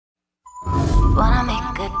Wanna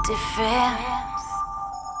make a difference,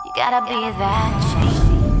 you gotta be that change.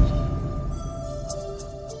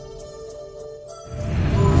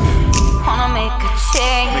 Wanna make a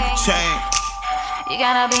change, you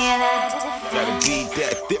gotta be that difference. Gotta be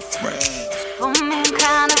that difference. For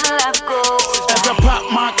mankind is life goes. As I pop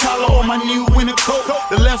my collar on my new winter coat,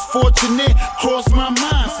 the less fortunate cross my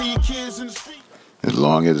mind. See kids in the street. As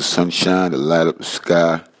long as the sun shines to light up the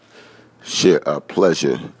sky, share our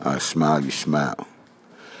pleasure, our smile, you smile.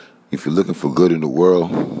 If you're looking for good in the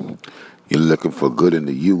world, you're looking for good in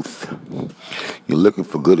the youth, you're looking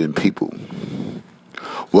for good in people.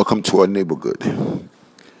 Welcome to our NeighborGOOD.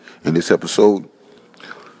 In this episode,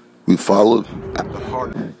 we followed at the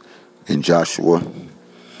heart in Joshua,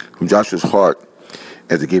 from Joshua's heart,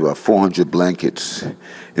 as they gave out 400 blankets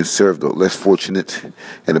and served the less fortunate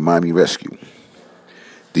at the Miami Rescue.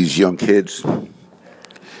 These young kids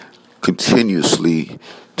continuously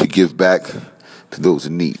to give back to those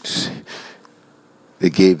in need. They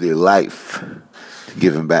gave their life to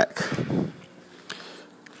giving back.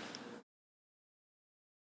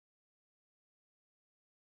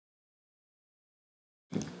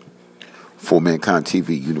 For Mankind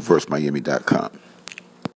TV, UniverseMiami.com.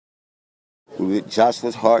 We're with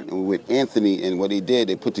Joshua's heart, and we're with Anthony, and what he did,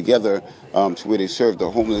 they put together to where they served the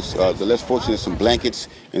homeless, the less fortunate, some blankets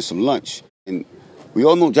and some lunch. And we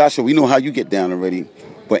all know, Joshua, we know how you get down already.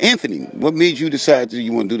 But Anthony, what made you decide that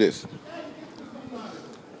you want to do this?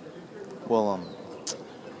 Well,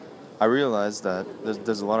 I realized that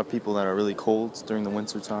there's a lot of people that are really cold during the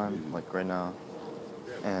winter time, like right now,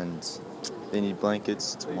 and they need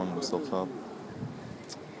blankets to warm themselves up.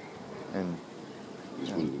 And You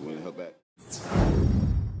just want to help back.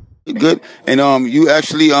 Good. And you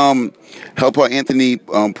actually help out Anthony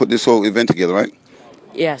put this whole event together, right?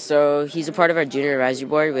 Yeah, so he's a part of our junior advisory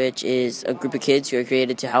board, which is a group of kids who are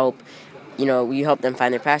created to help, we help them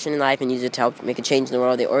find their passion in life and use it to help make a change in the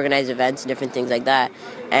world. They organize events and different things like that.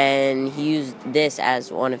 And he used this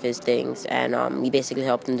as one of his things. And we basically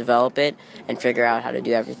helped them develop it and figure out how to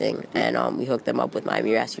do everything. And we hooked them up with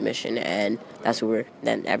Miami Rescue Mission. And that's where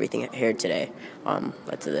then everything here today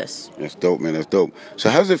led to this. That's dope, man. That's dope. So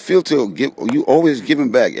how does it feel to give? You always giving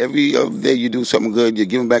back. Every other day you do something good. You're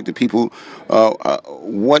giving back to people.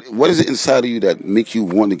 What is it inside of you that makes you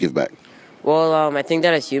want to give back? Well, I think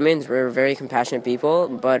that as humans, we're very compassionate people,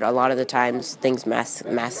 but a lot of the times things mask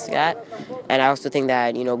that. And I also think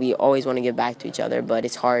that, we always want to give back to each other, but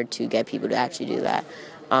it's hard to get people to actually do that.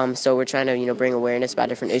 So we're trying to, bring awareness about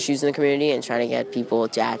different issues in the community and trying to get people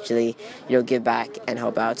to actually, give back and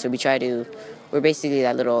help out. So we're basically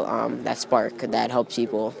that little, that spark that helps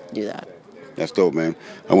people do that. That's dope, man.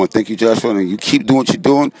 I want to thank you, Joshua, and you keep doing what you're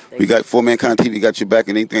doing. We got For Mankind TV, got your back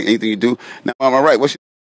in anything you do. Now, all right,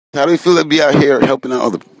 how do you feel to be out here helping out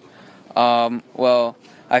other? Well,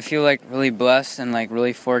 I feel really blessed and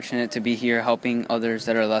really fortunate to be here helping others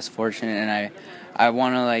that are less fortunate, and I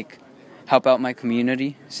want to help out my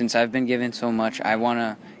community. Since I've been given so much, I want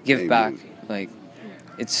to give back.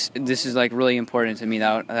 This is really important to me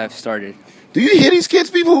that I've started. Do you hear these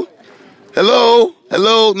kids, people? Hello,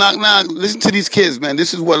 knock, knock. Listen to these kids, man.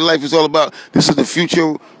 This is what life is all about. This is the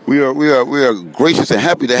future. We are gracious and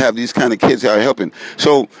happy to have these kind of kids out helping.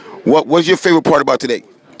 So, what's your favorite part about today,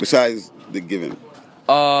 besides the giving?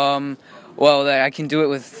 Well, that I can do it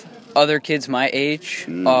with other kids my age,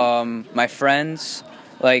 my friends.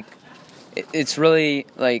 It's really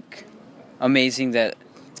amazing that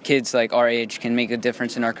kids our age can make a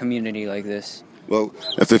difference in our community like this. Well,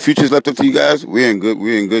 if the future's left up to you guys, we're in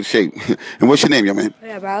good shape. And what's your name, young man?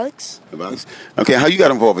 I'm Alex. Alex. Okay, how you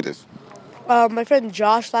got involved with this? My friend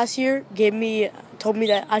Josh last year told me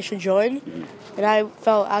that I should join, and I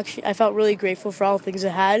felt really grateful for all the things I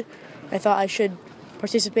had. I thought I should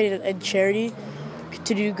participate in charity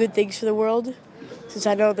to do good things for the world, since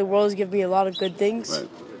I know the world has given me a lot of good things.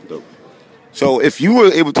 Right. Dope. So if you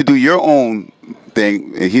were able to do your own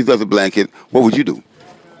thing, and he does a blanket, what would you do?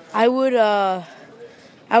 I would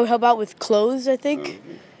help out with clothes, I think.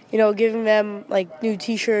 Giving them new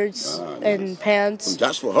T-shirts and pants.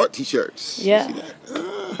 Joshua Hart T-shirts. Yeah.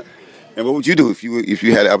 And what would you do if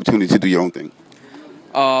you had the opportunity to do your own thing?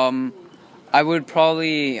 I would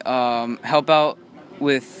probably help out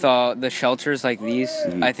with the shelters like these.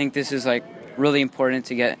 Mm-hmm. I think this is really important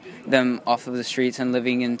to get them off of the streets and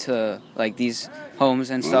living into these homes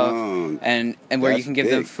and stuff, and where you can give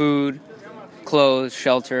them food, clothes,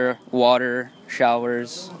 shelter, water,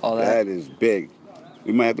 showers, all that. That is big.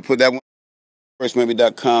 We might have to put that one on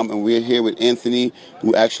NeighborGOOD.com, and we're here with Anthony,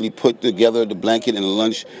 who actually put together the blanket and the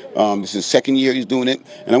lunch. This is the second year he's doing it,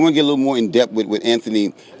 and I want to get a little more in depth with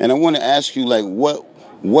Anthony, and I want to ask you,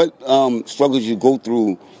 What struggles you go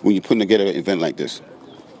through when you're putting together an event like this?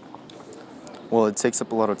 Well, it takes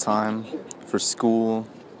up a lot of time for school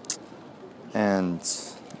and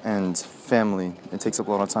family. It takes up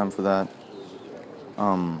a lot of time for that.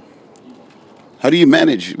 How do you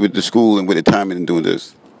manage with the school and with the time and doing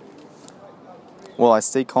this? Well, I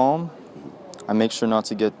stay calm. I make sure not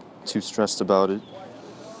to get too stressed about it.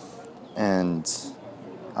 And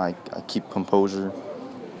I keep composure.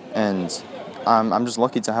 And I'm just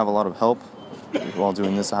lucky to have a lot of help while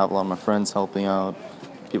doing this. I have a lot of my friends helping out,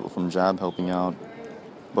 people from JAB helping out.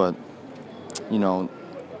 But, you know,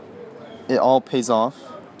 it all pays off.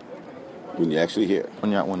 When you're actually here.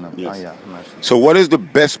 Yes. I'm actually. So what is the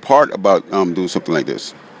best part about doing something like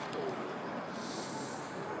this?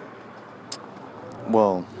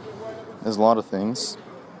 Well, there's a lot of things.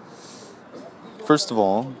 First of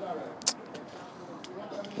all,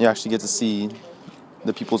 you actually get to see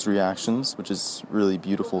the people's reactions, which is really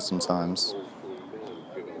beautiful sometimes.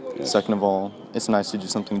 Yes. Second of all, it's nice to do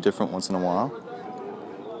something different once in a while.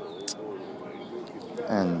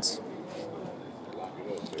 And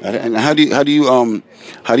how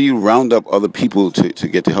do you round up other people to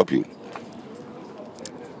get to help you?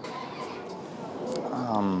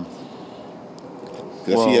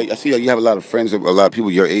 I see you have a lot of friends, a lot of people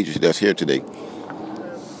your age that's here today.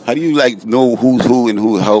 How do you know who's who and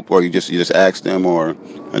who help, or you just ask them, or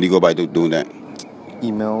how do you go by doing that?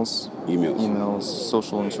 Emails,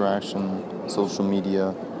 social interaction, social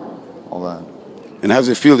media, all that. And how does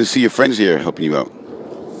it feel to see your friends here helping you out?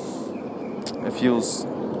 It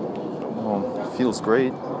feels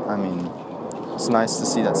great. I mean, it's nice to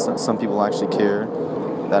see that some people actually care,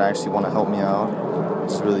 that actually want to help me out,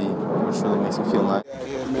 which really makes me feel nice.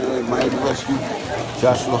 Yeah, man, Miami Rescue,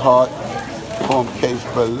 Joshua Hart, Poem Case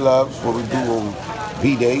for Love, what we do on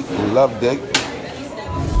B-Day, on Love Day.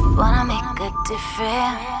 Wanna make a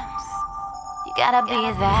difference, you gotta be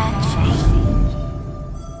that change.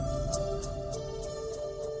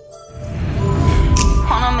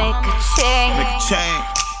 Wanna make a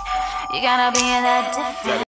change, you gotta be that difference.